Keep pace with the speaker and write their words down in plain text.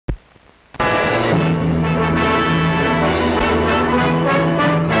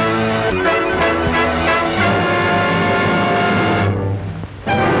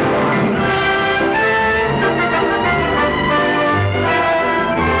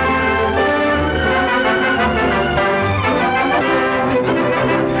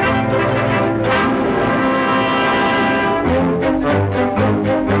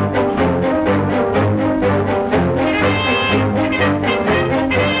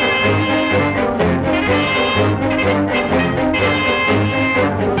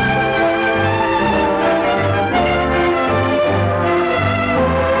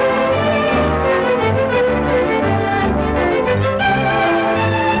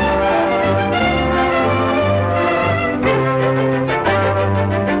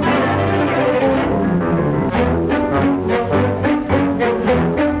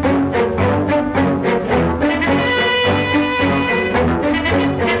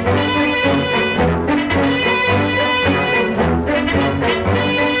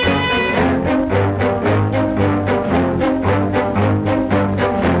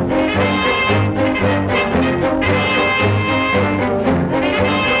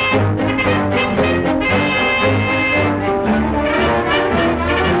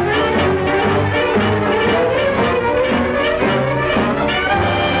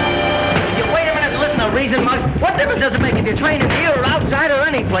if you're training here or outside or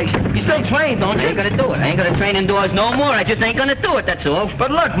any place. You still train, don't you? I ain't gonna do it. I ain't gonna train indoors no more. I just ain't gonna do it, that's all. But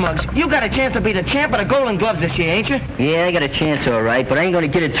look, Muggs, you got a chance to be the champ of the Golden Gloves this year, ain't you? Yeah, I got a chance, all right, but I ain't gonna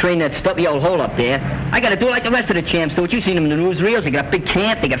get to train that stuffy old hole up there. I gotta do like the rest of the champs do. You seen them in the newsreels. They got a big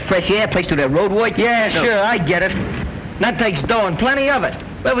camp, they got fresh air, place to their road work. Yeah, sure, I get it. That takes dough and plenty of it.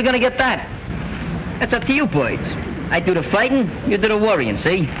 Where are we gonna get that? That's up to you boys. I do the fighting, you do the worrying,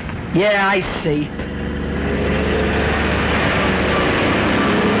 see? Yeah, I see.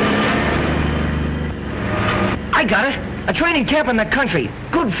 I got it. A training camp in the country.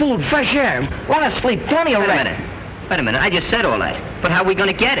 Good food, fresh air, lot of sleep, plenty of rest. Wait a minute, I just said all that. But how are we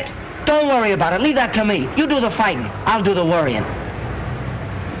gonna get it? Don't worry about it. Leave that to me. You do the fighting. I'll do the worrying.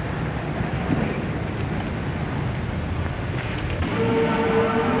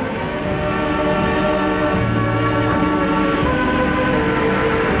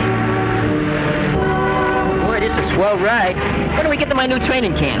 Boy, this is swell ride. When do we get to my new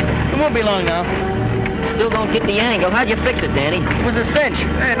training camp? It won't be long now. Still don't get the angle. How'd you fix it, Danny? It was a cinch.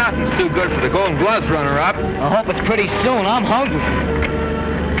 Hey, nothing's too good for the Golden Gloves runner-up. I hope it's pretty soon. I'm hungry.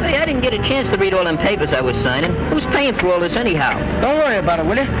 Hey, I didn't get a chance to read all them papers I was signing. Who's paying for all this anyhow? Don't worry about it,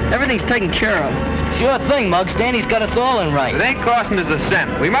 will you? Everything's taken care of. Sure thing, Muggs. Danny's got us all in right. It ain't costing us a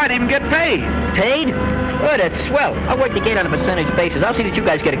cent. We might even get paid. Paid? Oh, that's swell. I'll work the gate on a percentage basis. I'll see that you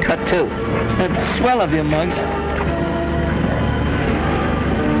guys get a cut, too. That's swell of you, Muggs.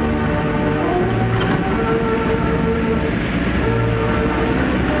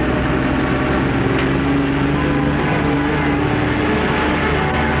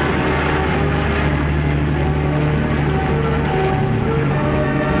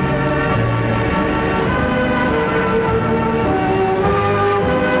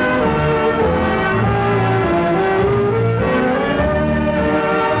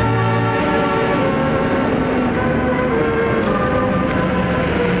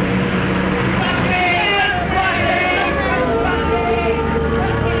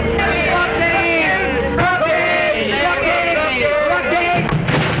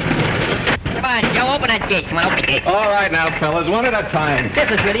 All right now, fellas, one at a time. This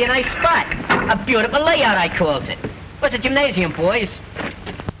is really a nice spot. A beautiful layout, I calls it. What's a gymnasium, boys?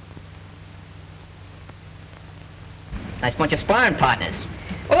 Nice bunch of sparring partners.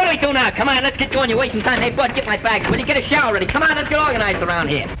 Well, what do we do now? Come on, let's get going. You're wasting time. Hey, Bud, get my bags. Will you get a shower ready? Come on, let's get organized around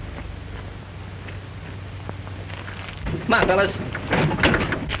here. Come on, fellas.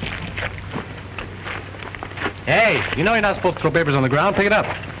 Hey, you know you're not supposed to throw papers on the ground. Pick it up.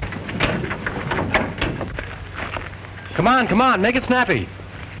 Come on, make it snappy.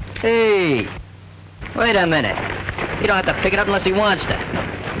 Hey, wait a minute. You don't have to pick it up unless he wants to.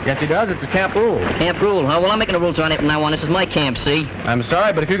 Yes, he does. It's a camp rule. Camp rule, huh? Well, I'm making the rules on it from now on. This is my camp, see? I'm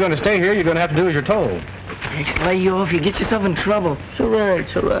sorry, but if you're going to stay here, you're going to have to do as you're told. Next lay you off, you get yourself in trouble. It's all right,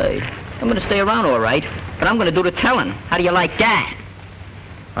 it's all right. I'm going to stay around, all right, but I'm going to do the telling. How do you like that?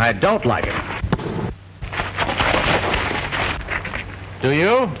 I don't like it. Do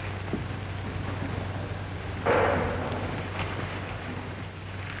you?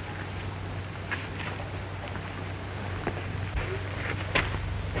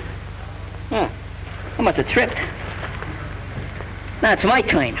 Huh. I must have tripped. Now it's my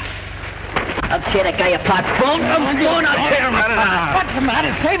turn. I'll tear that guy apart. I'm going to tear him apart. What's the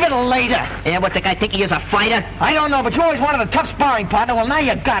matter? Save it later. Yeah, what's the guy think he is, a fighter? I don't know, but you always wanted a tough sparring partner. Well, now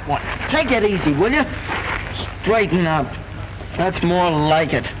you got one. Take it easy, will you? Straighten up. That's more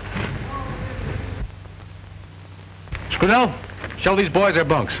like it. Scrudell, show these boys their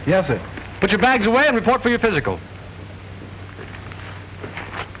bunks. Yes, sir. Put your bags away and report for your physical.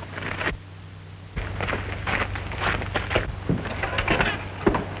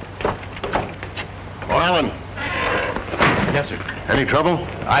 Alan. Yes, sir. Any trouble?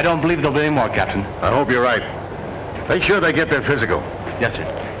 I don't believe there'll be any more, Captain. I hope you're right. Make sure they get their physical. Yes, sir.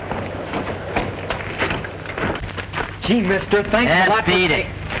 Gee, mister, thanks a lot. Beat it.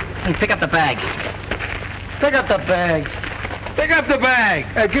 And pick up the bags. Pick up the bags. Pick up the bag.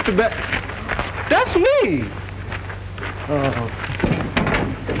 Get the bag. That's me. Oh.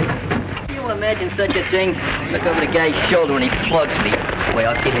 Can you imagine such a thing? Look over the guy's shoulder and he plugs me. Wait,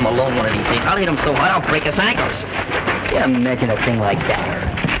 I'll keep him alone one of these days. I'll hit him so hard I'll break his ankles. Can you imagine a thing like that?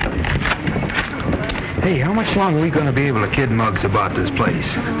 Hey, how much longer are we going to be able to kid Muggs about this place?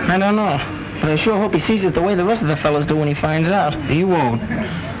 I don't know, but I sure hope he sees it the way the rest of the fellas do when he finds out. He won't.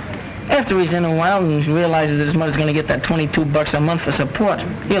 After he's in a while and realizes that his mother's going to get that $22 a month for support,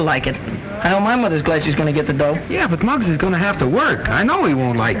 he'll like it. I know my mother's glad she's going to get the dough. Yeah, but Muggs is going to have to work. I know he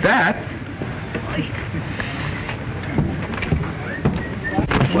won't like that.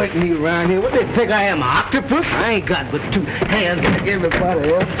 work me around here. What they think I am, an octopus? I ain't got but 2 hands like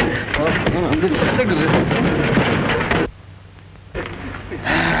everybody else. I'm getting sick of this.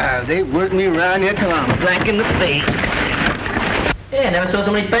 They work me around here till I'm black in the face. Yeah, never saw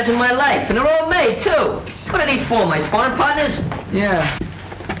so many beds in my life, and they're all made, too. What are these for, my sparring partners? Yeah.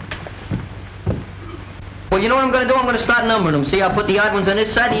 Well, you know what I'm going to do? I'm going to start numbering them. See, I'll put the odd ones on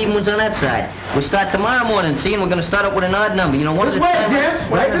this side, the even ones on that side. We'll start tomorrow morning, see, and we're going to start up with an odd number. You know, one at a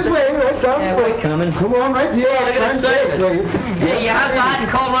time. Right this way, right down Yeah, the way. we're coming. Come on, right here. Yeah, look at the service. Yeah, you have the hot and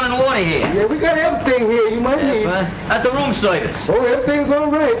cold running water here. Yeah, we got everything here you might need. At the room service. Oh, everything's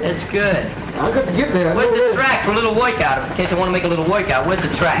all right. That's good. I'll get to get there. Where's the track for a little workout? In case I want to make a little workout, where's the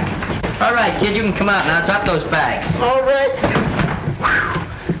track? All right, kid, you can come out now. Drop those bags. All right.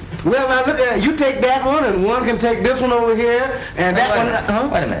 Well, now look at you take that one, and one can take this one over here, and that one.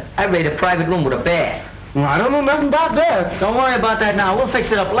 Wait a minute. I raid a private room with a bath. Well, I don't know nothing about that. Don't worry about that now. We'll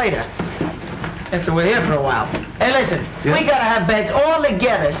fix it up later. And so we're here for a while. Hey, listen. Yeah. We gotta have beds all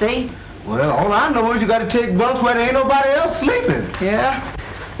together, see? Well, all I know is you got to take bunks where there ain't nobody else sleeping. Yeah?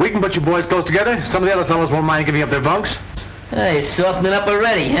 We can put you boys close together. Some of the other fellows won't mind giving up their bunks. Hey, you're softening up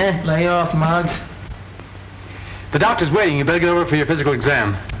already, huh? Lay off, Muggs. The doctor's waiting. You better get over for your physical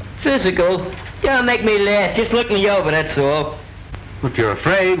exam. Physical? Don't make me laugh. Just look me over, that's all. If you're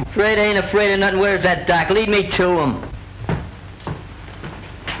afraid. Afraid I ain't afraid of nothing. Where's that doc? Lead me to him.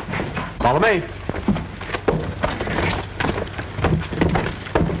 Follow me.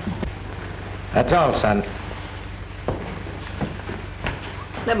 That's all, son.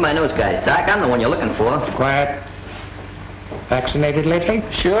 Never mind those guys, Doc. I'm the one you're looking for. Quiet. Vaccinated lately?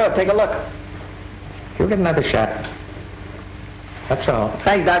 Sure, take a look. You'll get another shot. That's all.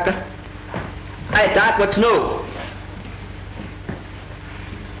 Thanks, Doctor. Hey, Doc, what's new?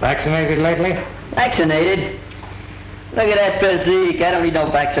 Vaccinated lately? Vaccinated? Look at that physique. I don't need no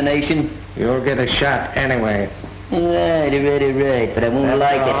vaccination. You'll get a shot anyway. Right, but I won't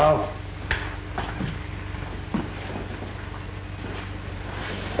like all.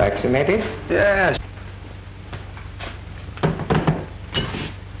 Vaccinated? Yes.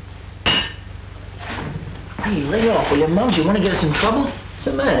 Hey, lay off, will you, Muggs? You want to get us in trouble? What's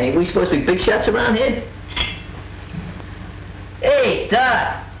the matter? Ain't we supposed to be big shots around here? Hey,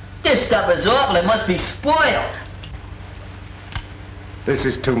 Doc. This stuff is awful. It must be spoiled. This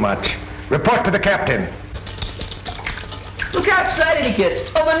is too much. Report to the captain. Look how excited he gets.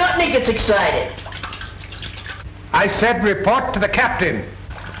 Over nothing he gets excited. I said report to the captain.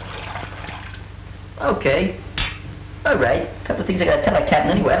 Okay. All right. A couple of things I gotta tell our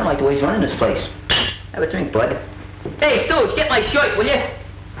captain anyway. I don't like the way he's running this place. Have a drink, bud. Hey, Stooge, get my shirt, will you?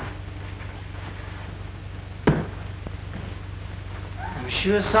 I'm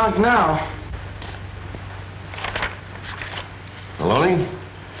sure sunk now. Maloney,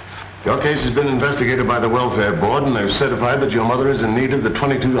 your case has been investigated by the Welfare Board, and they've certified that your mother is in need of the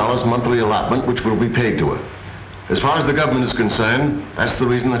 $22 monthly allotment, which will be paid to her. As far as the government is concerned, that's the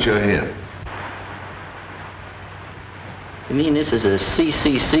reason that you're here. You mean this is a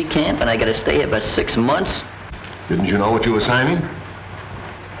CCC camp and I gotta stay here for 6 months? Didn't you know what you were signing?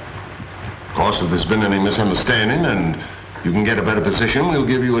 Of course, if there's been any misunderstanding and you can get a better position, we'll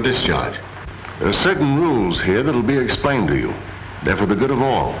give you a discharge. There are certain rules here that'll be explained to you. They're for the good of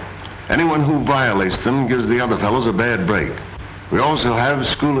all. Anyone who violates them gives the other fellows a bad break. We also have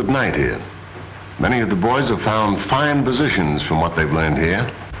school at night here. Many of the boys have found fine positions from what they've learned here.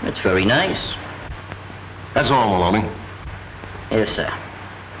 That's very nice. That's all, Maloney. Yes, sir.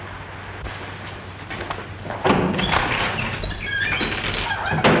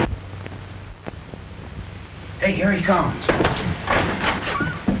 Hey, here he comes.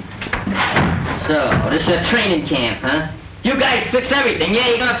 So, this is a training camp, huh? You guys fix everything. Yeah,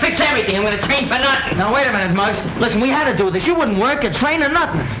 you're gonna fix everything. I'm gonna train for nothing. Now, wait a minute, Muggs. Listen, we had to do this. You wouldn't work or train or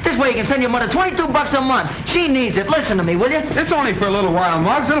nothing. This way you can send your mother $22 a month. She needs it. Listen to me, will you? It's only for a little while,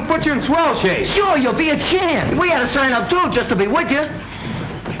 Muggs. It'll put you in swell shape. Sure, you'll be a champ. We had to sign up, too, just to be with you.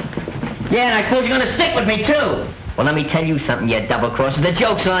 Yeah, and I suppose you're gonna stick with me, too. Well, let me tell you something, you double-crosser. The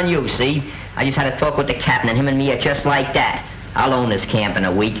joke's on you, see? I just had a talk with the captain, and him and me are just like that. I'll own this camp in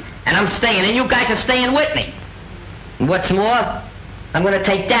a week, and I'm staying, and you guys are staying with me. And what's more, I'm gonna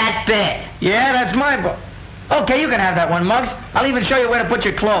take that bed. Yeah, that's my book. Okay, you can have that one, Muggs. I'll even show you where to put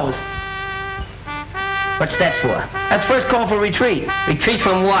your clothes. What's that for? That's first call for retreat. Retreat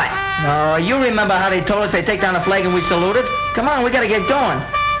from what? No, you remember how they told us they take down the flag and we saluted? Come on, we gotta get going.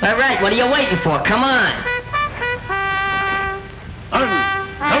 All right, what are you waiting for? Come on.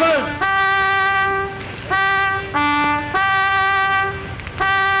 Come on!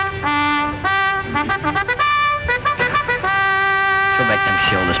 Throw back them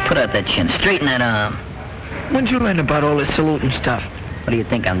shoulders, that chin. Straighten that arm. When'd you learn about all this saluting stuff? What do you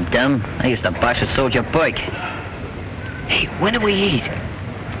think, I'm dumb? I used to bosh a soldier Burke. Hey, when do we eat?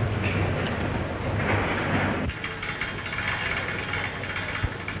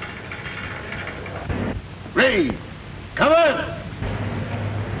 Ready. Come on.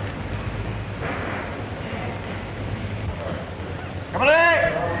 Come on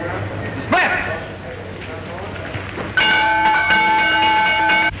in! Smith!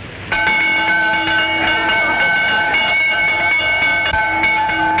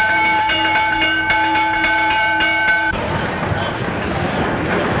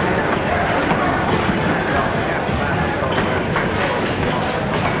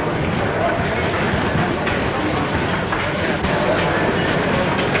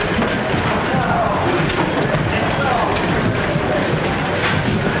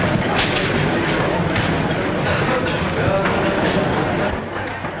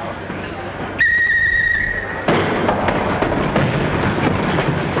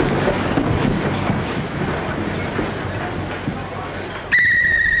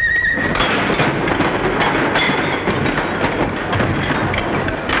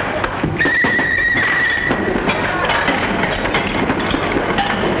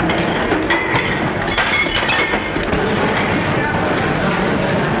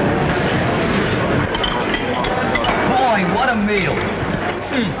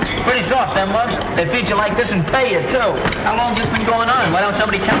 Pretty soft, them mugs. They feed you like this and pay you, too. How long this been going on? Why don't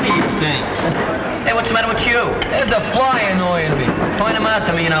somebody tell me these things? Hey, what's the matter with you? There's a fly annoying me. Point him out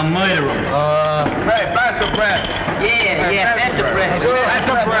to me and I'll murder him. Hey, pass the bread. Yeah, pass the bread. Pass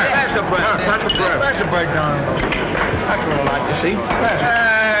the bread. Pass the bread. Pass the bread. Pass the bread down. That's what I like to see.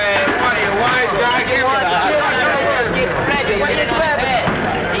 Hey, what are you, wise guy? Give me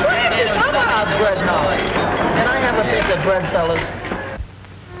I'm out of bread now. Can I have a piece of bread, fellas?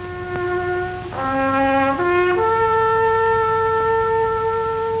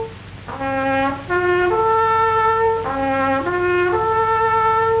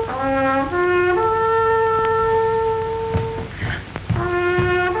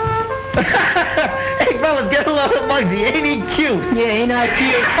 Hey, fellas, get a load of Muggsy. Ain't he cute? Yeah, ain't I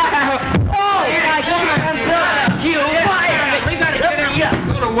cute? Oh, my God, I'm so cute. We gotta get him.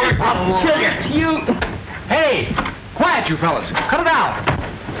 Go to work. I'm so cute. Hey, quiet, you fellas. Cut it out.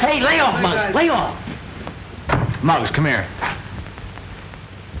 Hey, lay off, Muggs. Lay off. Muggs, come here.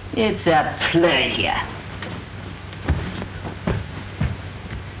 It's a pleasure.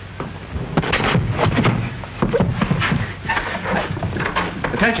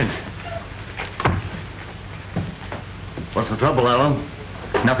 Attention. What's the trouble, Alan?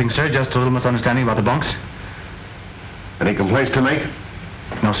 Nothing, sir. Just a little misunderstanding about the bunks. Any complaints to make?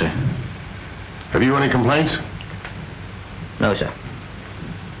 No, sir. Have you any complaints? No, sir.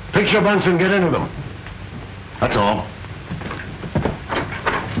 Fix your bunks and get into them. That's all.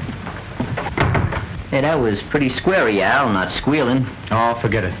 Hey, that was pretty squarey, Al, not squealing. Oh,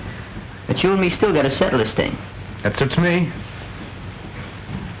 forget it. But you and me still gotta settle this thing. That suits me.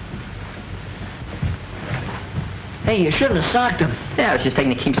 Hey, you shouldn't have socked him. Yeah, I was just taking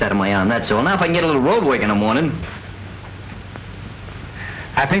the kinks out of my arm, that's all. Now if I can get a little road work in the morning.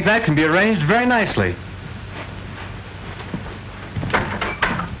 I think that can be arranged very nicely.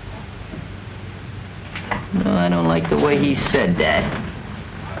 No, I don't like the way he said that.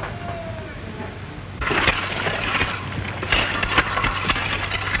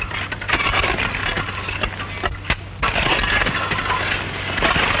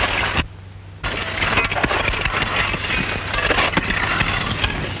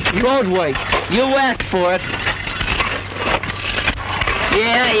 You won't wait. You asked for it.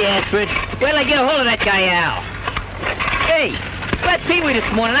 Yeah, I asked for it. Where'd I get a hold of that guy, Al? Hey, where's Pee-wee this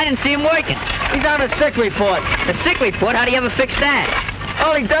morning? I didn't see him working. He's on a sick report. A sick report? How do you ever fix that?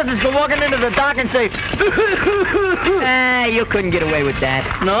 All he does is go walking into the dock and say, Ah, you couldn't get away with that.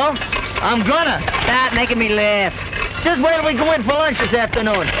 no, I'm gonna. Stop making me laugh. Just wait till we go in for lunch this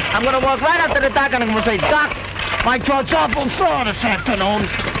afternoon. I'm gonna walk right up to the dock and I'm gonna say, Doc, my throat's awful sore this afternoon.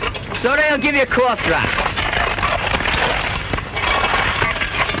 So they'll give you a cough drop.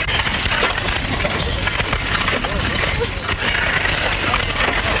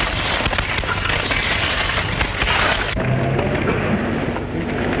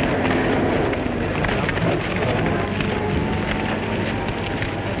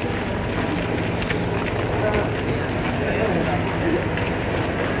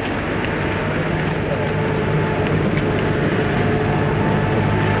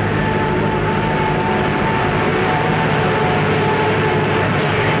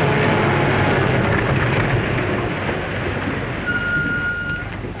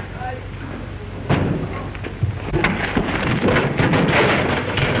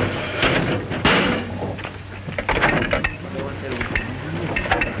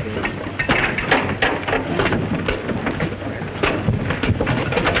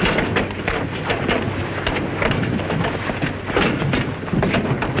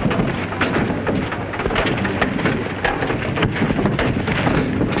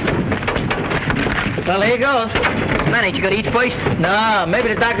 Well, here goes. Man, ain't you gonna eat first? No, maybe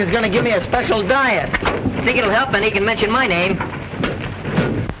the doctor's gonna give me a special diet. Think it'll help, and he can mention my name.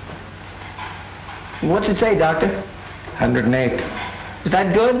 What's it say, doctor? 108. Is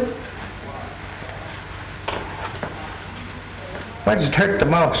that good? Where does it hurt the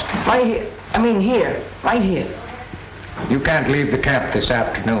most? Right here. I mean here. Right here. You can't leave the camp this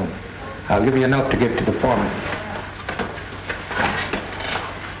afternoon. I'll give you a note to give to the foreman.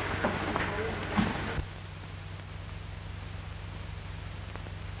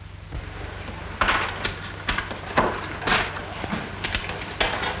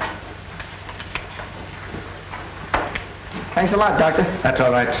 Thanks a lot, doctor. That's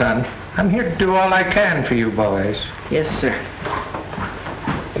all right, son. I'm here to do all I can for you boys. Yes, sir.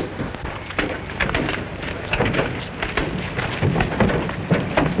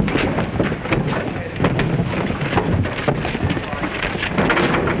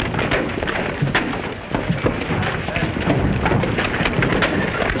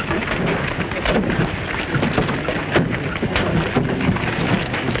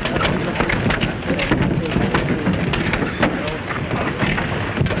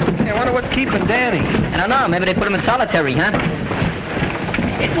 Keeping Danny. I don't know. Maybe they put him in solitary, huh?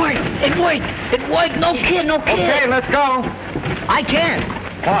 It worked. It worked. It worked. No kid. No kid. Okay, let's go. I can't.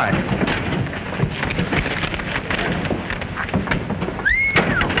 Why?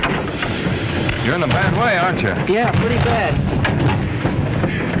 You're in a bad way, aren't you? Yeah, pretty bad.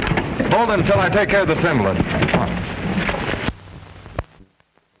 Hold him until I take care of the semblant.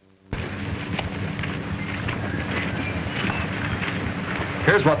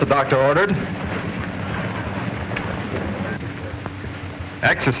 Here's what the doctor ordered.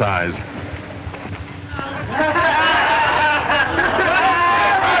 Exercise.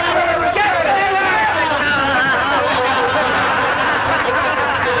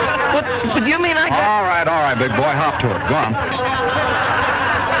 But you mean I got... All right, big boy. Hop to it. Go on.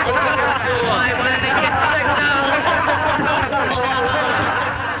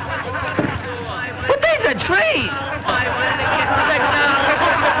 But these are trees!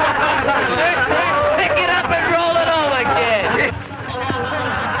 Pick it up and roll it over again.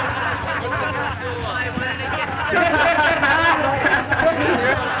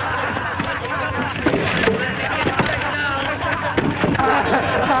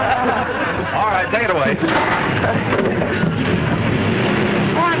 All right, take it away. Come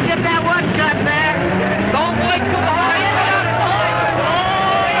on, get that one cut there. Don't wait too hard.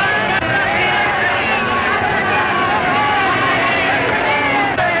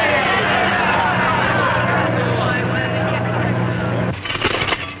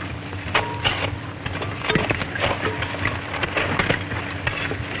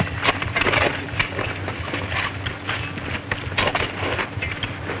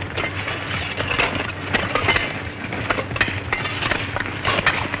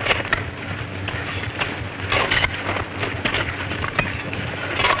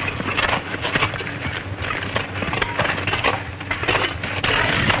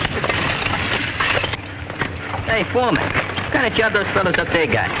 Hey, foreman. What kind of job those fellas up there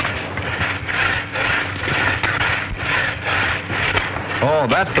got? Oh,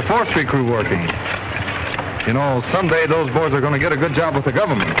 that's the forestry crew working. You know, someday those boys are going to get a good job with the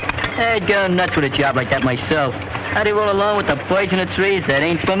government. I'd go nuts with a job like that myself. How do you roll along with the birds in the trees? That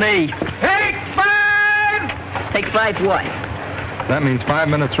ain't for me. Take 5! Take 5 what? That means 5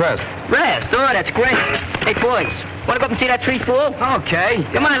 minutes rest. Rest? Oh, that's great. Hey, boys, want to go up and see that tree fall? Okay.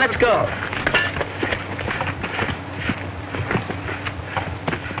 Come on, let's go.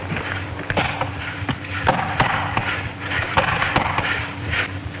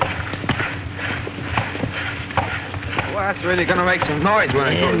 Well, that's really going to make some noise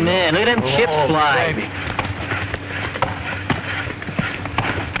when it Yeah, goes. man, look at them chips fly. Baby.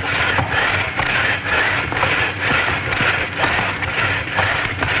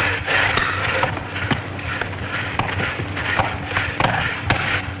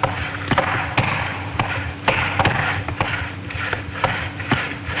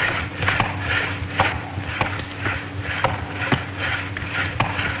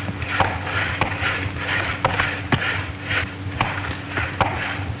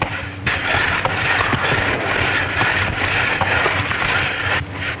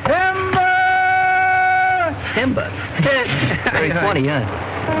 Timber. Very funny, huh?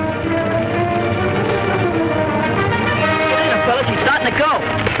 Listen, fellas, she's starting to go.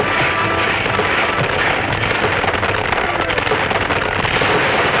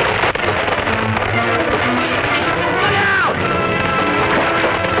 Look out!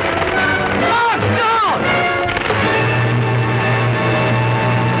 Look, don't!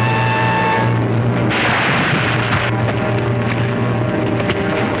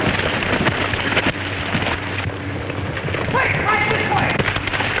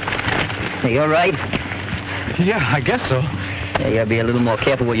 Hey, you all right? Yeah, I guess so. Yeah, you gotta be a little more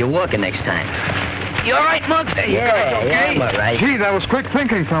careful where you're walking next time. You all right, Muggs? There you go. Okay? Yeah, I'm all right. Gee, that was quick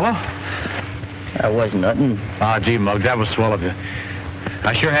thinking, fella. That was nothing. Ah, gee, Muggs, that was swell of you.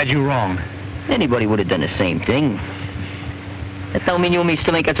 I sure had you wrong. Anybody would have done the same thing. That don't mean you and me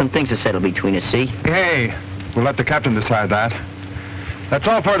still ain't got some things to settle between us, see? Hey, we'll let the captain decide that. That's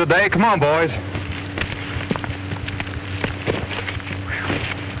all for today. Come on, boys.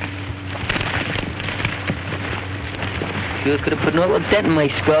 Sure could have put another dent in my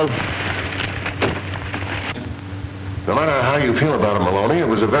skull. No matter how you feel about it, Maloney, it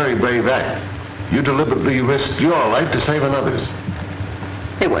was a very brave act. You deliberately risked your life to save another's.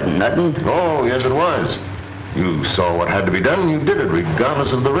 It wasn't nothing. Oh, yes, it was. You saw what had to be done, and you did it,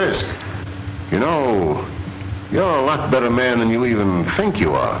 regardless of the risk. You know, you're a lot better man than you even think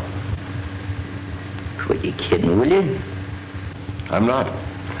you are. Quit you kidding, will you? I'm not.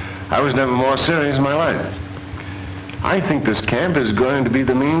 I was never more serious in my life. I think this camp is going to be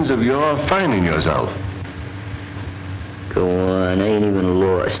the means of your finding yourself. Go on, I ain't even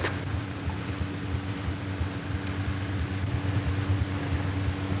lost.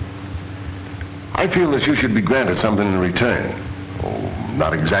 I feel that you should be granted something in return. Oh,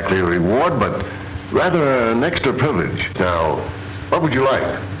 not exactly a reward, but rather an extra privilege. Now, what would you like?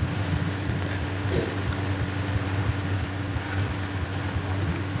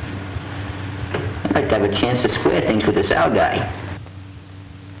 I'd like to have a chance to square things with this Al guy.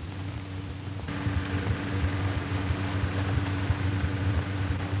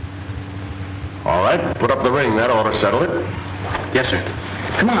 All right, put up the ring. That ought to settle it. Yes, sir.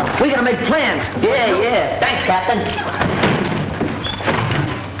 Come on, we gotta make plans. Yeah. Thanks, Captain.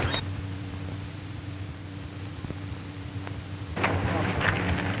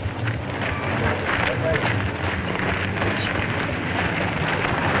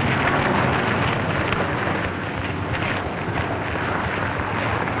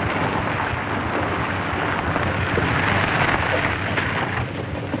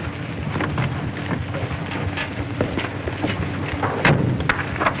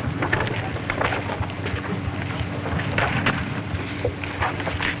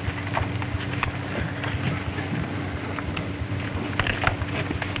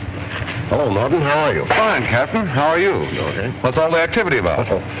 Hello, Norton. How are you? Fine, Captain. How are you? Okay. What's all the activity about?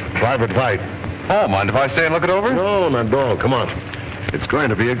 Private fight. Oh, mind if I stay and look it over? No, not at all. Come on. It's going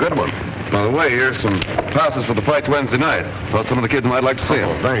to be a good one. By the way, here's some passes for the fights Wednesday night. Thought some of the kids might like to see them.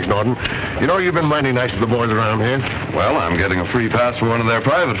 Oh, thanks, Norton. You know, you've been mighty nice to the boys around here. Well, I'm getting a free pass for one of their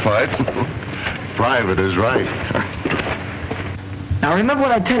private fights. Private is right. Now remember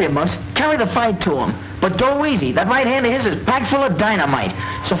what I tell you, Muggs. Carry the fight to him. But go easy. That right hand of his is packed full of dynamite.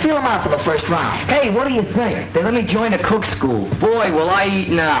 So feel him out for the first round. Hey, what do you think? They let me join a cook school. Boy, will I eat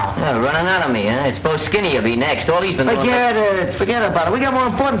now. Running out of me, huh? It's supposed Skinny will be next. All he's been doing... Forget about it. We got more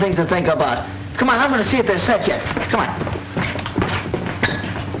important things to think about. Come on, I'm gonna see if they're set yet. Come on.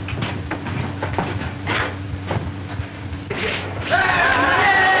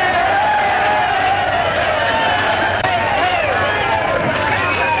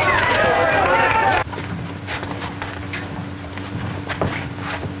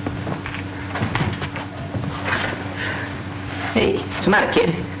 Hey, what's the matter, kid?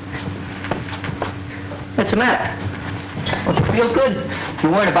 What's the matter? Don't you feel good? If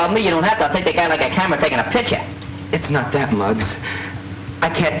you're worried about me, you don't have to. I'll take the guy like a camera taking a picture. It's not that, Muggs. I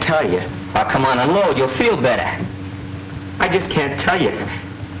can't tell you. Oh, come on, unload. You'll feel better. I just can't tell you.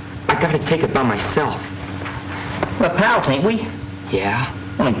 I gotta take it by myself. We're pals, ain't we? Yeah?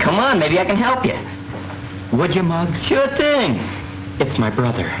 Well, then come on. Maybe I can help you. Would you, Muggs? Sure thing. It's my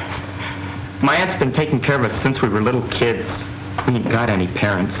brother. My aunt's been taking care of us since we were little kids. We ain't got any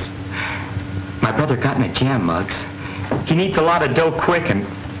parents. My brother got in a jam, Muggs. He needs a lot of dough quick, and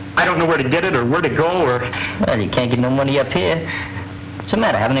I don't know where to get it or where to go or... Well, you can't get no money up here. What's the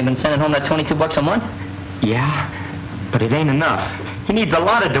matter? Haven't they been sending home that $22 a month? Yeah, but it ain't enough. He needs a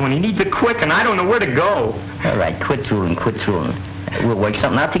lot of dough, and he needs it quick, and I don't know where to go. All right, quit fooling. We'll work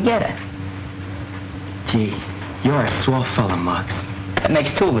something out together. Gee, you're a swell fella, Muggs. That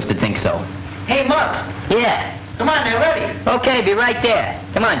makes two of us to think so. Hey, Muggs. Yeah. Come on, they're ready. Okay, be right there.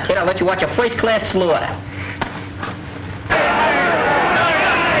 Come on, kid. I'll let you watch a first-class slaughter.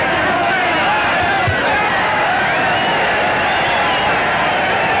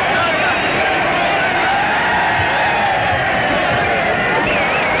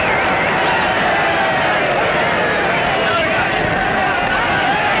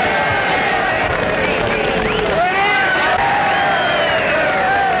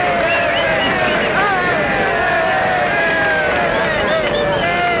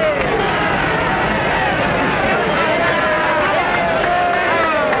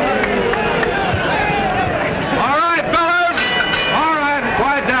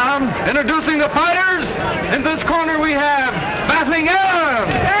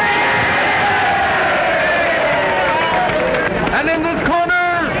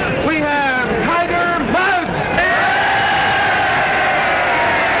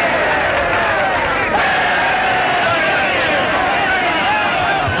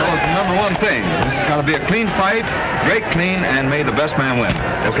 remember one thing. This is going to be a clean fight, break clean, and may the best man win.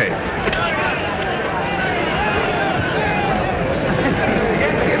 Okay.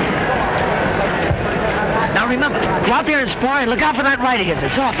 Now remember, go out there and spar and look out for that right of his.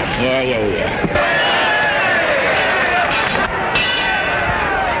 It's awful. Yeah.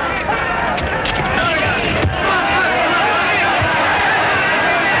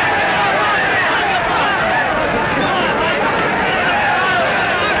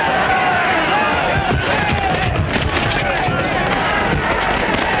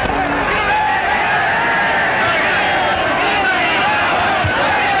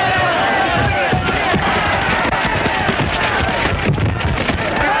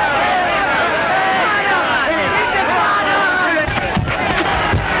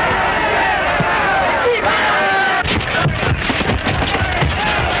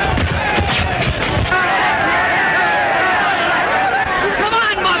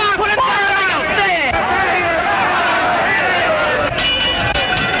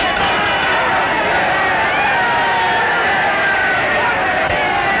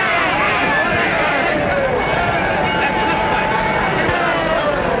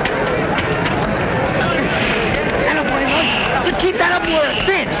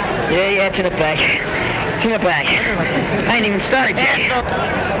 To the back. To the back. I ain't even started yet.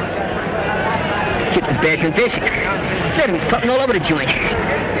 Kid's in bad condition. Look at him, he's putting all over the joint.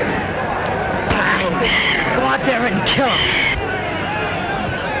 Go out there and kill him.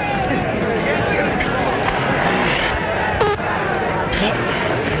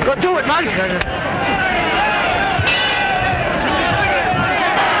 Go do it, Muggs.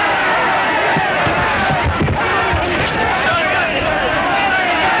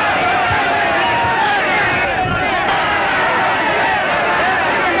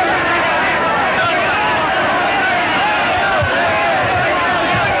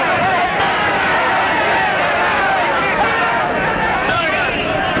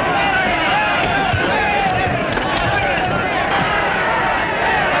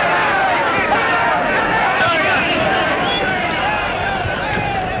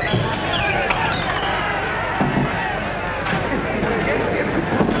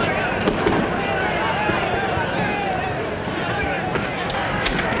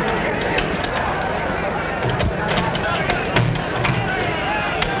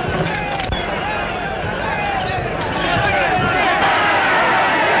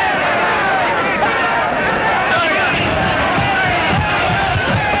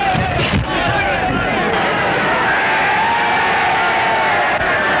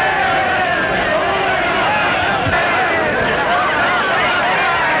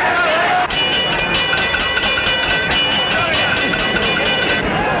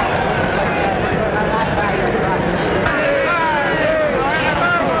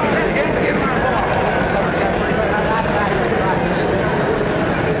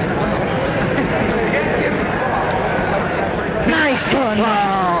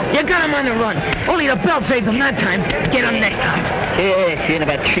 You got him on the run. Only the belt saved him that time. Get him next time. Yeah, see in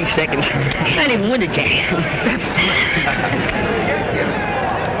about 3 seconds. I didn't even win it yet. That's smart.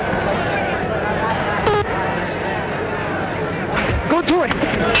 Go to it.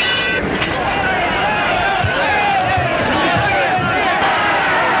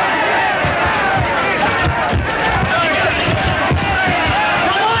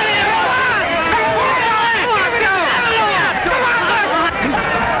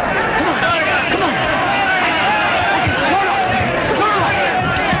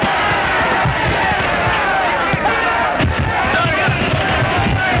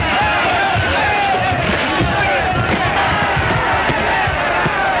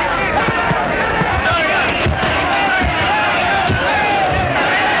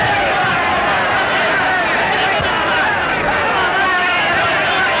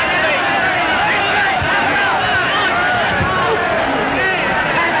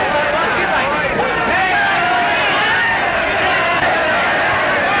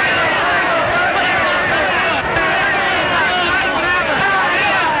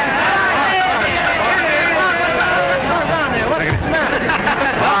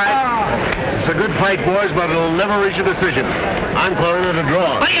 Fight, boys, but it'll never reach a decision. I'm calling it a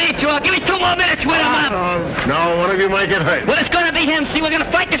draw. What do you mean, draw? Give me 2 more minutes, win him up. No, one of you might get hurt. Well, it's gonna be him. See, we're gonna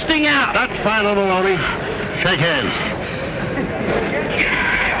fight this thing out. That's fine, little Maloney. Shake hands.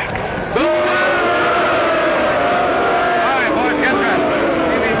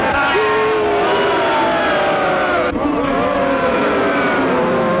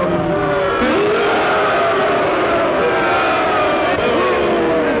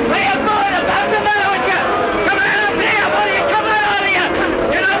 What's the matter with you? Come on up here! What are you coming out of you?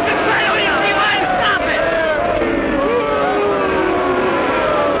 You know, the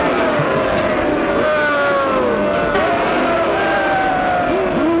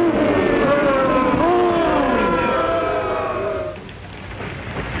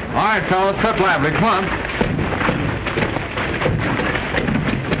All right, fellas, step lively. Come on.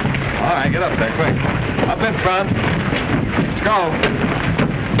 All right, get up there, quick. Up in front. Let's go.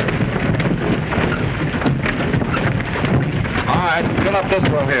 All right, get up this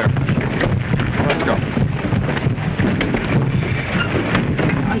row here. Let's go.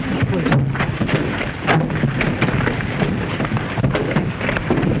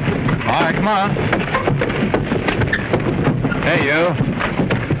 All right, come on. Hey, you.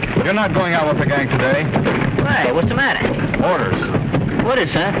 You're not going out with the gang today. Why? What's the matter? Orders.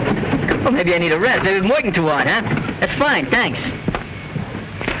 Orders, huh? Well, maybe I need a rest. Maybe I've been working too hard, huh? That's fine, thanks.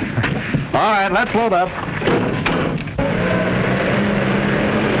 All right, let's load up.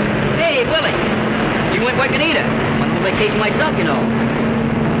 Hey, Willie. You went working either. I'm on vacation myself, you know.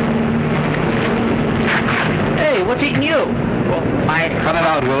 Hey, what's eating you? Well, cut it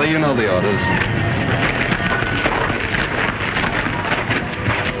out, Willie. You know the orders.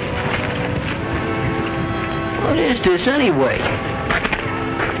 What is this, anyway?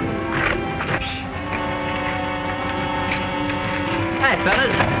 Hi,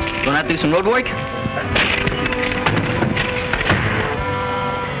 fellas. Going out to do some road work?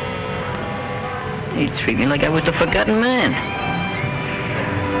 You treat me like I was the forgotten man.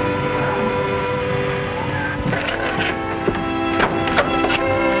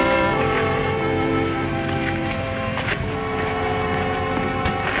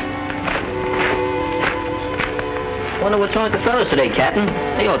 Wonder what's wrong with the fellas today, Captain.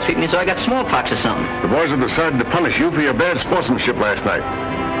 They all treat me as though I got smallpox or something. The boys have decided to punish you for your bad sportsmanship last night.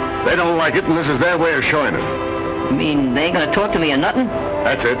 They don't like it, and this is their way of showing it. You mean they ain't gonna talk to me or nothing?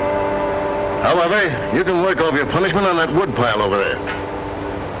 That's it. However, you can work off your punishment on that wood pile over there.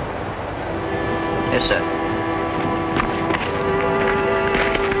 Yes, sir.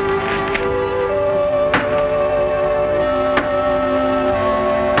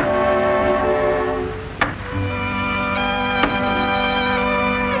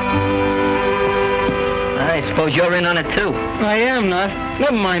 I suppose you're in on it, too. I am not.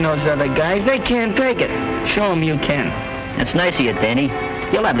 Never mind those other guys. They can't take it. Show them you can. That's nice of you, Danny.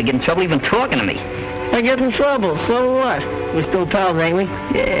 You'll have to get in trouble even talking to me. I get in trouble, so what? We're still pals, ain't we?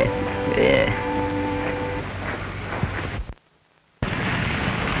 Yeah.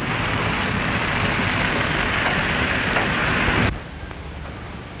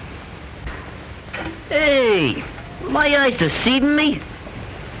 Hey, my eyes deceiving me?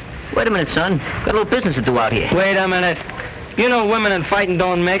 Wait a minute, son. Got a little business to do out here. Wait a minute. You know women and fighting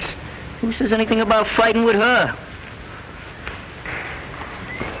don't mix. Who says anything about fighting with her?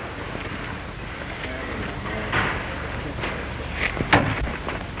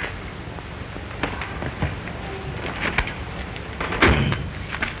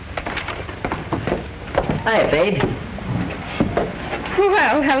 Hi, babe.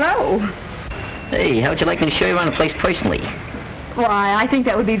 Well, hello. Hey, how'd you like me to show you around the place personally? Why, I think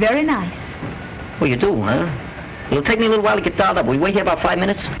that would be very nice. Well, you do, huh? It'll take me a little while to get dialed up. Will you wait here about 5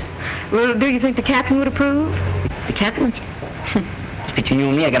 minutes? Well, do you think the captain would approve? The captain? It's between you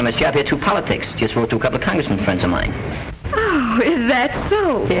and me. I got him his job here through politics. Just wrote to a couple of congressmen friends of mine. Oh, is that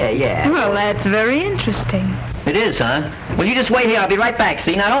so? Yeah. Well, that's very interesting. It is, huh? Well, you just wait here. I'll be right back.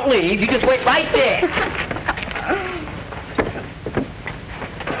 See, now don't leave. You just wait right there.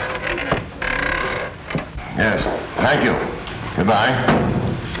 Yes, thank you. Goodbye.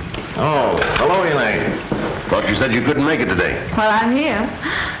 Oh, hello, Elaine. Thought you said you couldn't make it today. Well, I'm here.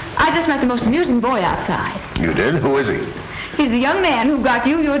 I just met the most amusing boy outside. You did? Who is he? He's the young man who got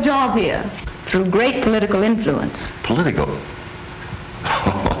you your job here through great political influence. Political?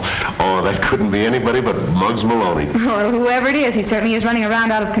 Oh, that couldn't be anybody but Muggs Maloney. Well, whoever it is, he certainly is running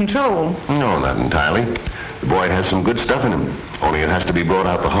around out of control. No, not entirely. The boy has some good stuff in him, only it has to be brought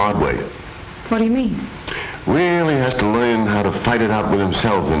out the hard way. What do you mean? Really has to learn how to fight it out with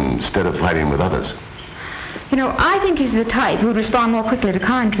himself instead of fighting with others. You know, I think he's the type who'd respond more quickly to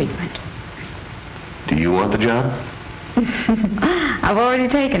kind treatment. Do you want the job? I've already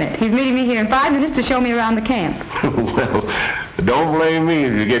taken it. He's meeting me here in 5 minutes to show me around the camp. Well, don't blame me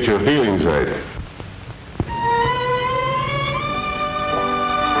if you get your feelings right.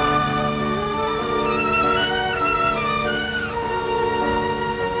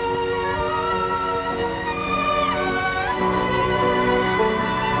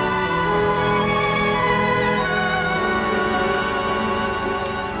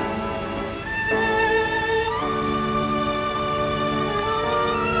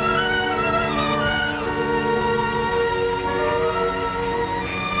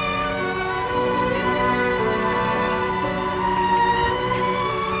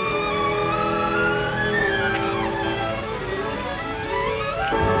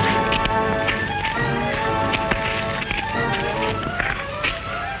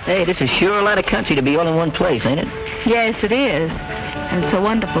 Hey, this is sure a lot of country to be all in one place, ain't it? Yes, it is. And it's a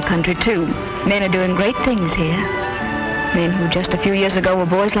wonderful country, too. Men are doing great things here. Men who just a few years ago were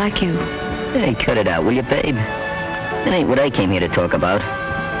boys like you. Hey, cut it out, will you, babe? That ain't what I came here to talk about.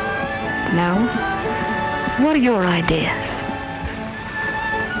 No? What are your ideas?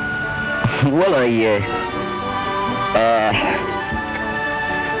 Well,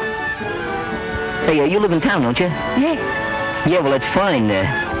 Say, you live in town, don't you? Yes. Yeah, well, that's fine.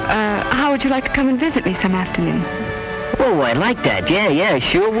 How would you like to come and visit me some afternoon? Oh, I'd like that. Yeah,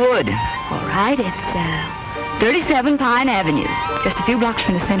 sure would. All right, it's 37 Pine Avenue, just a few blocks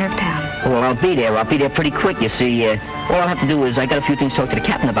from the center of town. Well, I'll be there. I'll be there pretty quick, you see. All I'll have to do is I got a few things to talk to the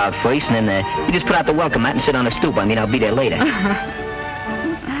captain about first, and then you just put out the welcome mat and sit on the stoop. I mean, I'll be there later.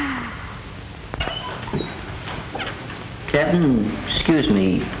 Captain, excuse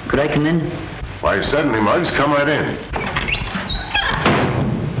me. Could I come in? Why, certainly, Muggs. Come right in.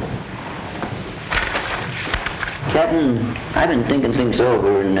 Captain, I've been thinking things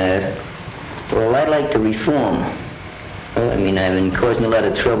over, and, well, I'd like to reform. Well, I mean, I've been causing a lot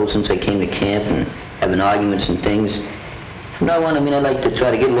of trouble since I came to camp and having arguments and things. From now on, I mean, I'd like to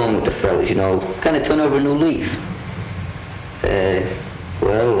try to get along with the fellas, you know, kind of turn over a new leaf.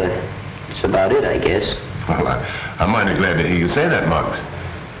 Well, that's about it, I guess. Well, I'm mighty glad to hear you say that, Muggs.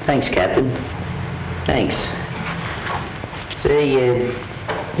 Thanks, Captain. Thanks. Say,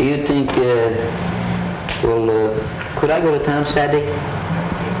 do you think, could I go to town Saturday?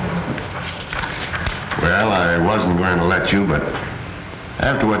 Well, I wasn't going to let you, but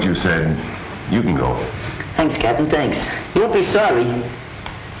after what you said, you can go. Thanks, Captain, thanks. You won't be sorry.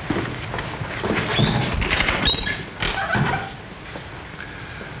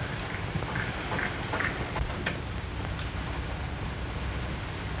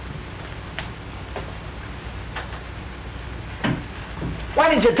 Why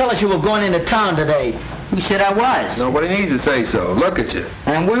didn't you tell us you were going into town today? Who said I was? Nobody needs to say so. Look at you.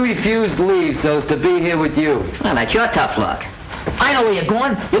 And we refused leave so as to be here with you. Well, that's your tough luck. I know where you're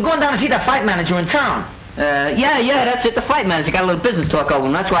going. You're going down to see the fight manager in town. Yeah, that's it. The fight manager got a little business talk over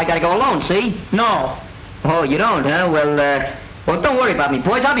him. That's why I got to go alone, see? No. Oh, you don't, huh? Well, don't worry about me,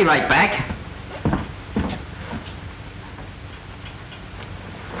 boys. I'll be right back.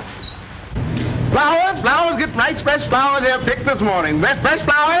 Flowers, get nice fresh flowers here picked this morning. Fresh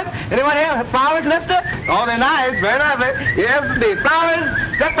flowers? Anyone here? Flowers, mister? Oh, they're nice, very lovely. Yes, indeed. Flowers,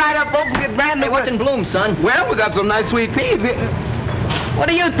 step right up, folks, and get brand new. Hey, what's in bloom, son? Well, we got some nice sweet peas here. What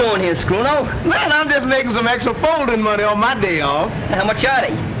are you doing here, Scruno? Man, I'm just making some extra folding money on my day off. How much are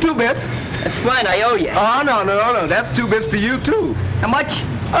they? 2 bits. That's fine, I owe you. Oh, no. That's 2 bits to you, too. How much?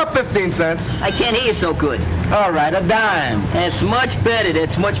 15 cents. I can't hear you so good. All right, a dime. That's much better.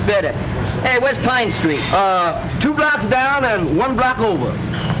 That's much better. Hey, where's Pine Street? 2 blocks down and 1 block over.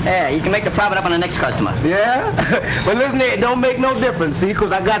 Yeah, you can make the profit up on the next customer. Yeah? Well, listen, it don't make no difference, see,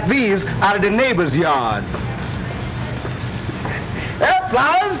 because I got these out of the neighbor's yard. Well,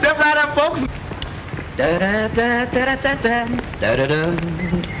 flowers, step right up, folks. Da-da-da-da-da-da-da. Da-da-da.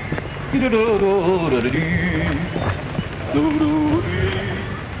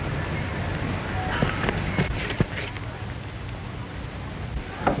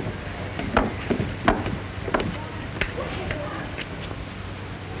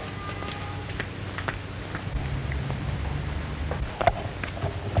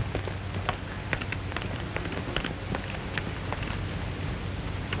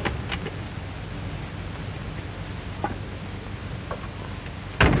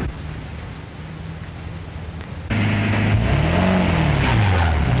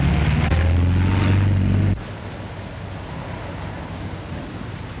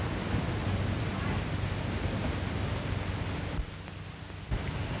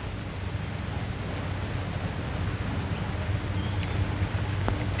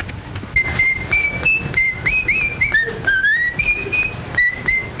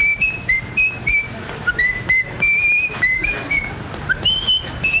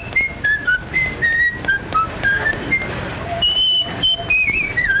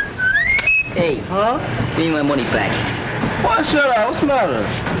 Hey. Huh? Give me my money back. Why should I? What's the matter?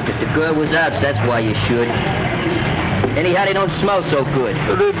 If the girl was out, so that's why you should. Anyhow, they don't smell so good.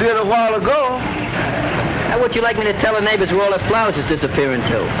 They did a while ago. How would you like me to tell the neighbors where all their flowers is disappearing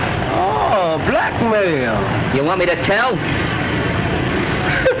to? Oh, blackmail. You want me to tell?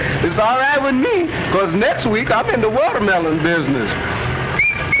 It's all right with me, because next week I'm in the watermelon business.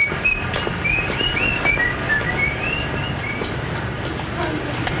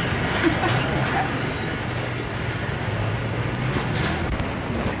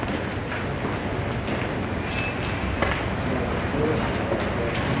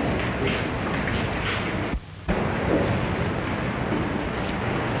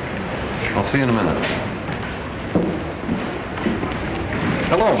 see you in a minute.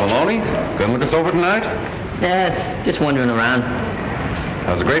 Hello, Maloney. Gonna look us over tonight? Yeah, just wandering around.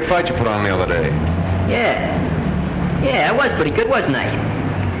 That was a great fight you put on the other day. Yeah, I was pretty good, wasn't I?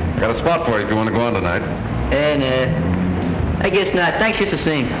 I got a spot for you if you want to go on tonight. I guess not. Thanks just the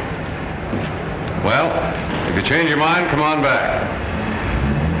same. Well, if you change your mind, come on back.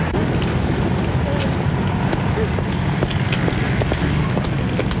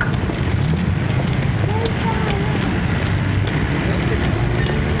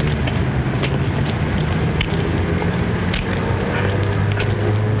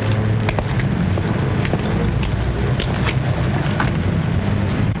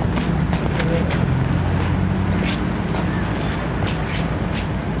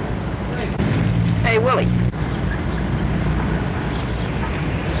 Hey, Willie.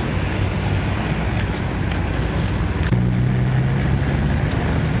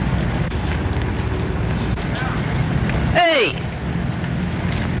 Hey!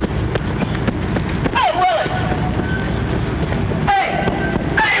 Hey, Willie! Hey!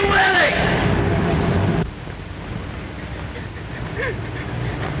 Hey, Willie!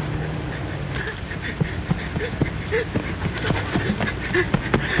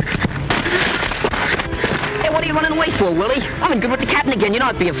 What are you running away for, Willie? I'm in good with the captain again. You don't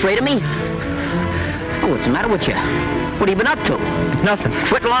have to be afraid of me. Oh, what's the matter with you? What have you been up to? Nothing.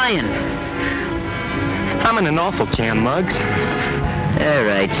 Quit lying. I'm in an awful jam, Muggs. All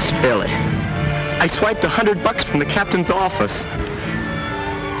right, spill it. I swiped $100 from the captain's office.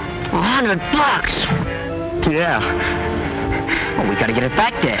 $100? Yeah. Well, we gotta get it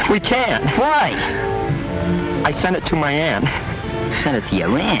back there. We can't. Why? I sent it to my aunt. Sent it to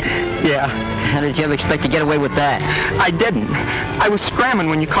your aunt? Yeah. How did you ever expect to get away with that? I didn't. I was scramming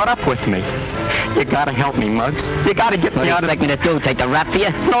when you caught up with me. You gotta help me, Muggs. You gotta get me out of... What do you expect me to do? Take the rap for you?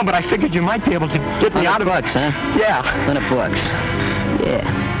 No, but I figured you might be able to get me out of... $100, huh? Yeah. $100.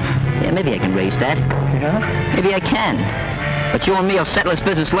 Yeah, maybe I can raise that. Yeah? Maybe I can. But you and me will settle this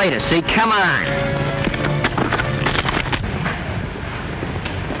business later, see? Come on.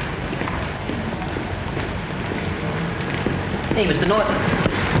 Hey, Mr. Norton.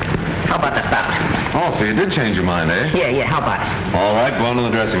 How about the foul? Oh, so you did change your mind, eh? Yeah, how about it? All right, go on to the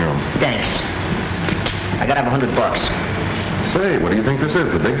dressing room. Thanks. I gotta have $100. Say, what do you think this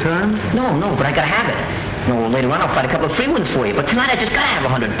is, the big time? No, but I gotta have it. No, later on I'll find a couple of free ones for you, but tonight I just gotta have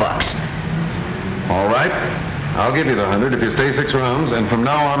 $100. All right. I'll give you the 100 if you stay 6 rounds, and from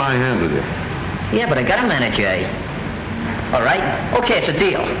now on I handle you. Yeah, but I gotta manage you, eh? All right? Okay, it's a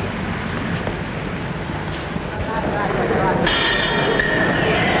deal.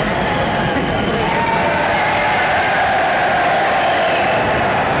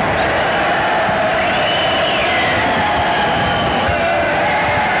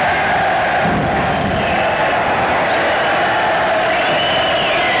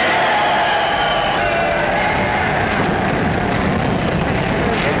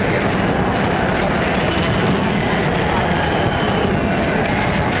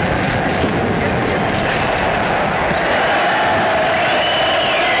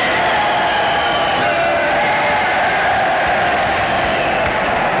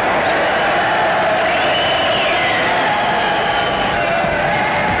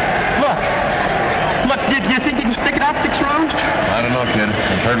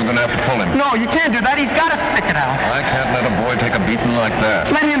 No, you can't do that. He's got to stick it out. I can't let a boy take a beating like that.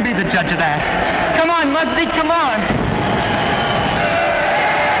 Let him be the judge of that. Come on, Muggsy, come on.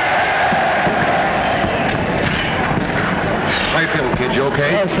 How you feeling, kid? You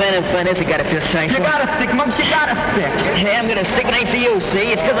okay? I'm fine. This I gotta feel sorry for. You got to stick, Muggs. You got to stick. Hey, I'm gonna stick. It ain't for you,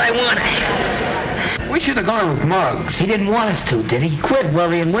 see? It's because I want it. We should have gone with Muggs. He didn't want us to, did he? Quit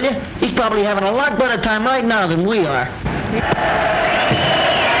worrying, will you? He's probably having a lot better time right now than we are.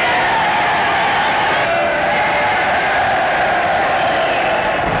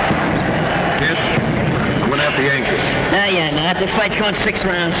 The Yankees. No, you're not. This fight's going 6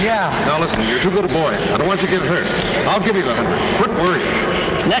 rounds. Yeah. Now listen, you're too good a boy. I don't want you to get hurt. I'll give you the 100. Quit worrying.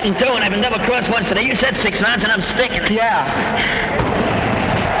 Nothing doing. I've been double-crossed once today. You said 6 rounds and I'm sticking. Yeah.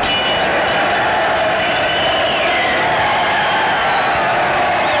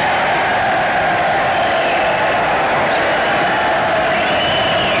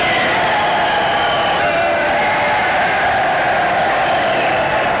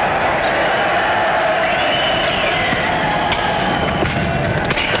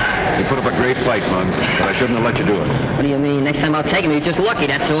 Great fight, Muggs, but I shouldn't have let you do it. What do you mean? Next time I'll take him. He's just lucky,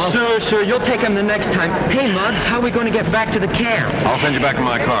 that's all. Sure. You'll take him the next time. Hey, Muggs, how are we going to get back to the camp? I'll send you back in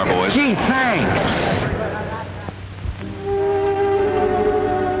my car, boys. Gee, thanks.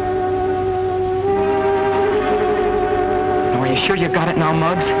 you sure you got it now,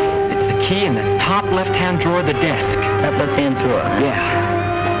 Muggs? It's the key in the top left-hand drawer of the desk. Top left-hand drawer, huh?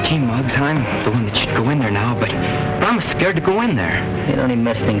 Yeah. Gee, Muggs, I'm the one that should go in there now, but I'm scared to go in there. You don't even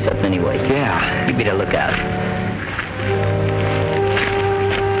mess things up anyway. Yeah. You be the lookout.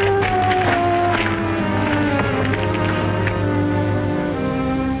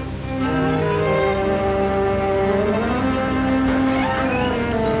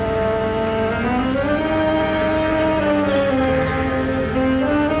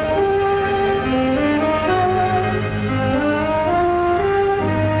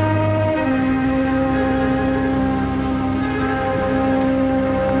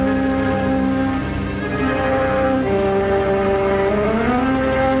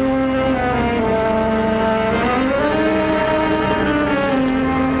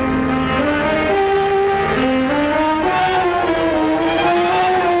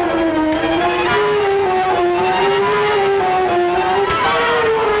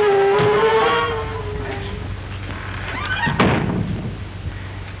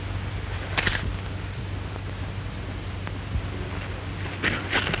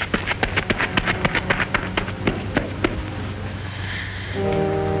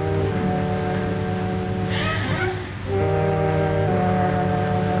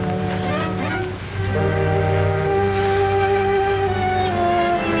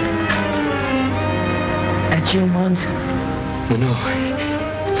 You, Muggs? Well, no,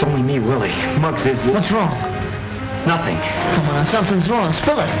 it's only me, Willie. Muggs is... What's wrong? Nothing. Come on, something's wrong.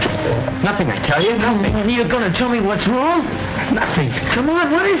 Spill it. Nothing, I tell you. Nothing. You're gonna tell me what's wrong? Nothing. Come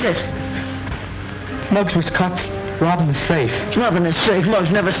on, what is it? Muggs was caught robbing the safe. Robbing the safe? Muggs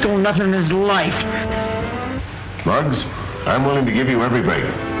never stole nothing in his life. Muggs, I'm willing to give you every break.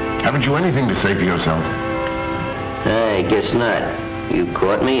 Haven't you anything to say for yourself? I guess not. You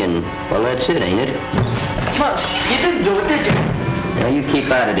caught me, and, well, that's it, ain't it? Muggs, you didn't do it, did you? Now, you keep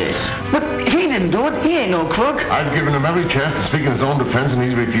out of this. But he didn't do it. He ain't no crook. I've given him every chance to speak in his own defense, and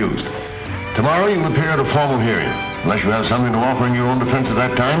he's refused. Tomorrow, you'll appear at a formal hearing. Unless you have something to offer in your own defense at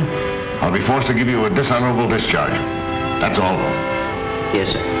that time, I'll be forced to give you a dishonorable discharge. That's all, though.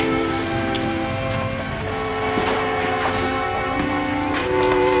 Yes, sir.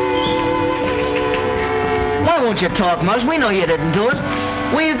 Why won't you talk, Muggs? We know you didn't do it.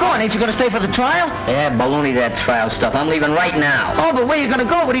 Where you going? Ain't you gonna stay for the trial? Yeah, baloney that trial stuff. I'm leaving right now. Oh, but where you gonna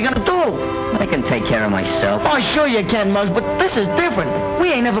go? What are you gonna do? I can take care of myself. Oh, sure you can, Muggs, but this is different.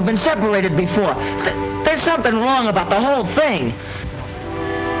 We ain't never been separated before. There's something wrong about the whole thing.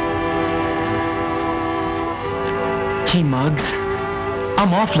 Gee, Muggs,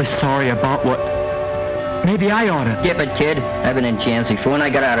 I'm awfully sorry about what... Maybe I oughta... Skip it, kid. I've been in jams before, and I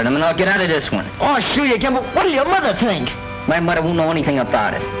got out of them, and I'll get out of this one. Oh, sure you can, but what will your mother think? My mother won't know anything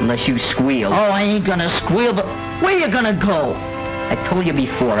about it, unless you squeal. Oh, I ain't gonna squeal, but where you gonna go? I told you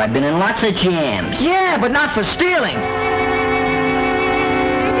before, I've been in lots of jams. Yeah, but not for stealing.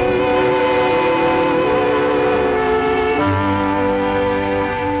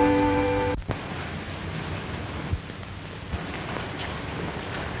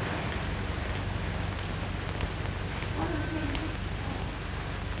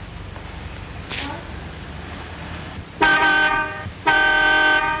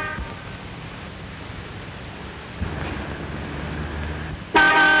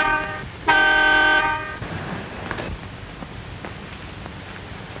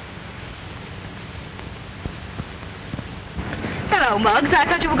 Hello, Muggs. I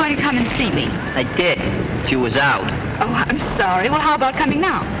thought you were going to come and see me. I did. She was out. Oh, I'm sorry. Well, how about coming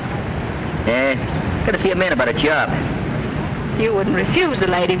now? Gotta see a man about a job. You wouldn't refuse a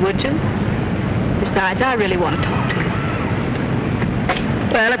lady, would you? Besides, I really want to talk to you.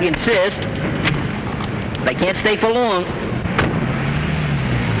 Well, if you insist. But I can't stay for long.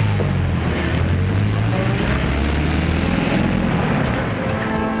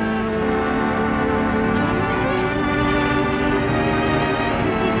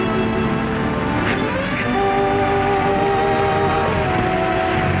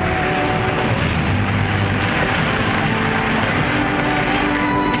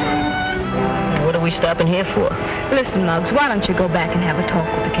 Stopping here for? Listen, Muggs, why don't you go back and have a talk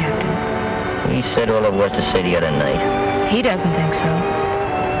with the captain? He said all there was to say the other night. He doesn't think so.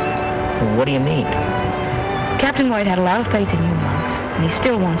 Well, what do you mean? Captain White had a lot of faith in you, Muggs, and he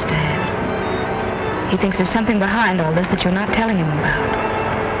still wants to have. He thinks there's something behind all this that you're not telling him about.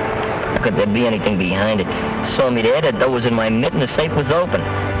 How could there be anything behind it? Saw me there, the door was in my mitt, and the safe was open.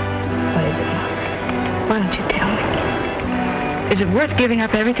 What is it, Muggs? Why don't you tell me? Is it worth giving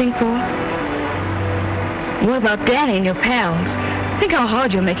up everything for? What about Danny and your pals? Think how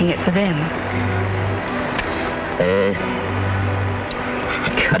hard you're making it for them.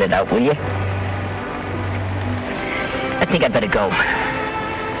 cut it out, will you? I think I'd better go.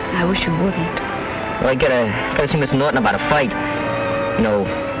 I wish you wouldn't. Well, I gotta see Mr. Norton about a fight. You know,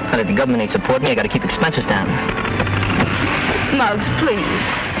 now that the government ain't supporting me, I gotta keep expenses down. Muggs, please.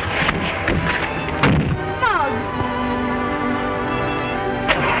 Muggs!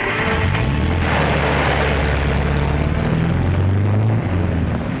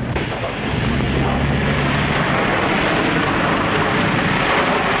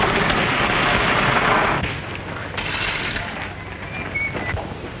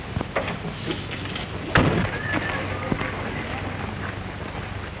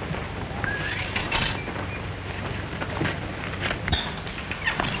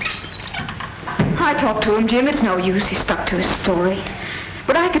 I talked to him, Jim. It's no use. He stuck to his story.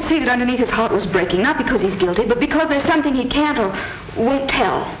 But I could see that underneath his heart was breaking, not because he's guilty, but because there's something he can't or won't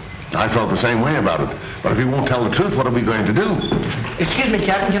tell. I felt the same way about it. But if he won't tell the truth, what are we going to do? Excuse me,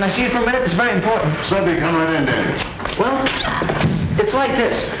 Captain. Can I see you for a minute? It's very important. Sunday, come right in, Danny. Well, it's like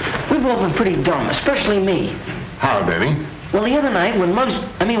this. We've all been pretty dumb, especially me. How, Danny? Well, the other night,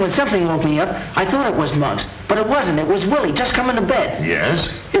 when something woke me up, I thought it was Muggs. But it wasn't. It was Willie, just coming to bed. Yes?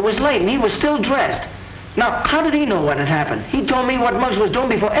 It was late, and he was still dressed. Now, how did he know what had happened? He told me what Muggs was doing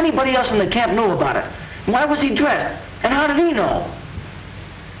before anybody else in the camp knew about it. Why was he dressed? And how did he know?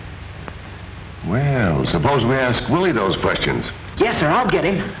 Well, suppose we ask Willie those questions. Yes, sir, I'll get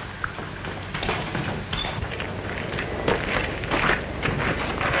him.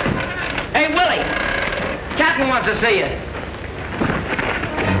 Hey, Willie! Captain wants to see you.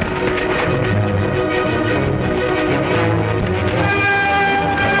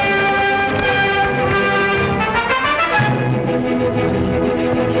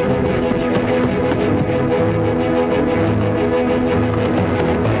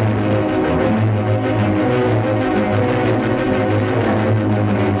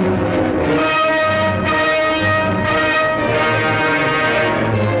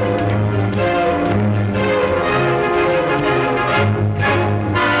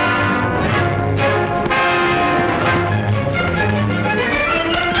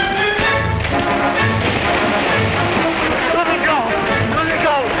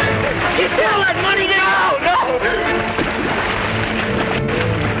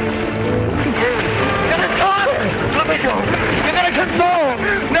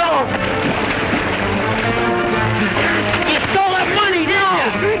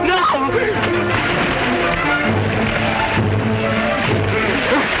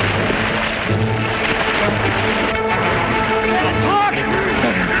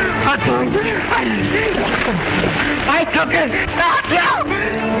 I took it! I'll tell!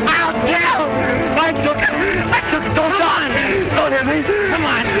 I'll tell! I took it! Don't hit me! Come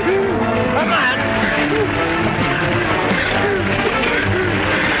on! Come on!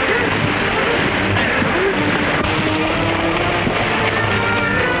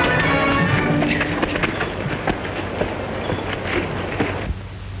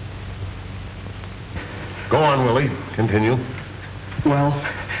 Go on, Willie. Continue. Well,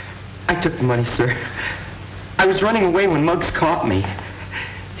 I took the money, sir. I was running away when Muggs caught me.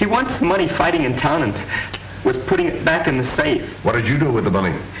 He won some money fighting in town and was putting it back in the safe. What did you do with the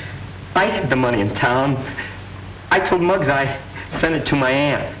money? I hid the money in town. I told Muggs I sent it to my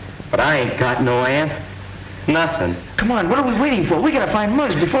aunt. But I ain't got no aunt. Nothing. Come on, what are we waiting for? We gotta find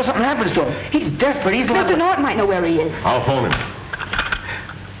Muggs before something happens to him. He's desperate. He's Mr. Norton might know where he is. I'll phone him.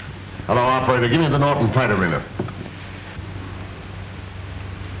 Hello, operator. Give me the Norton fight arena.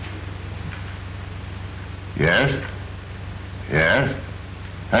 Yes? Yes?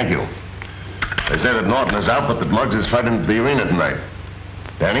 Thank you. They say that Norton is out, but that Muggs is fighting at the arena tonight.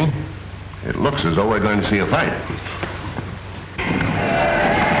 Danny, it looks as though we're going to see a fight.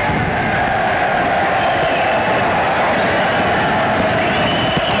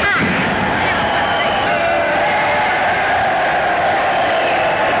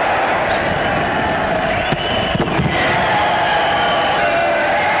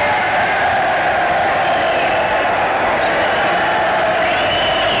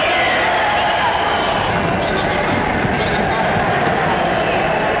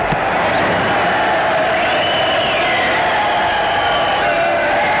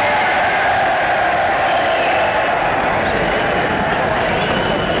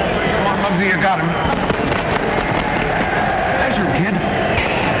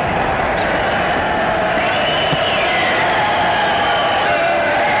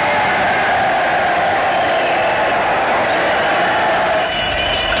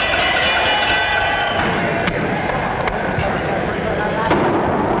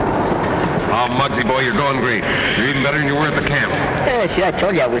 see, I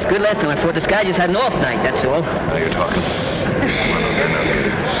told you I was good last time. I thought this guy just had an off night, that's all. Now you're talking. Come on, okay, now,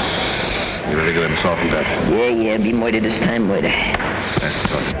 David. You ready to get him softened up? Yeah, be moited this time, moited. That's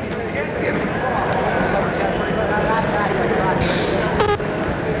tough.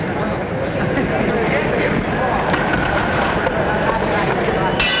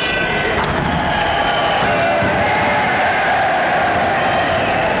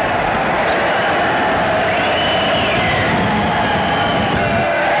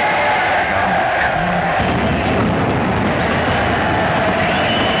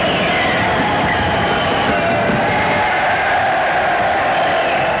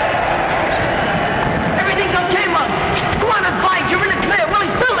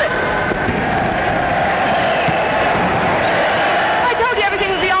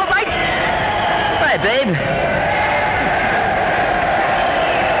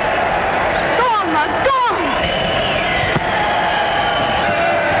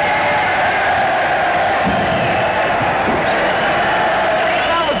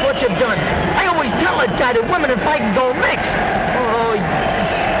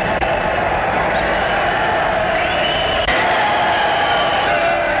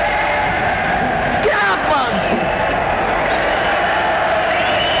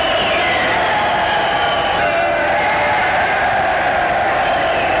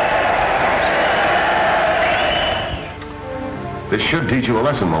 This should teach you a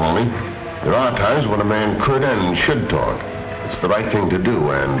lesson, Maloney. There are times when a man could and should talk. It's the right thing to do,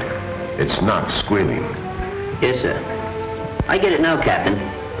 and it's not squealing. Yes, sir. I get it now, Captain.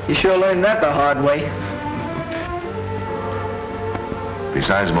 You sure learned that the hard way.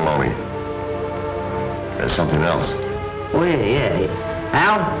 Besides, Maloney, there's something else. Oh, yeah.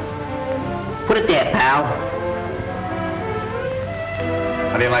 Pal? Put it there, pal.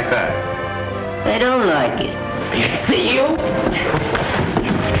 How do you like that? I don't like it. You?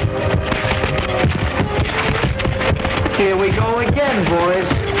 Here we go again, boys.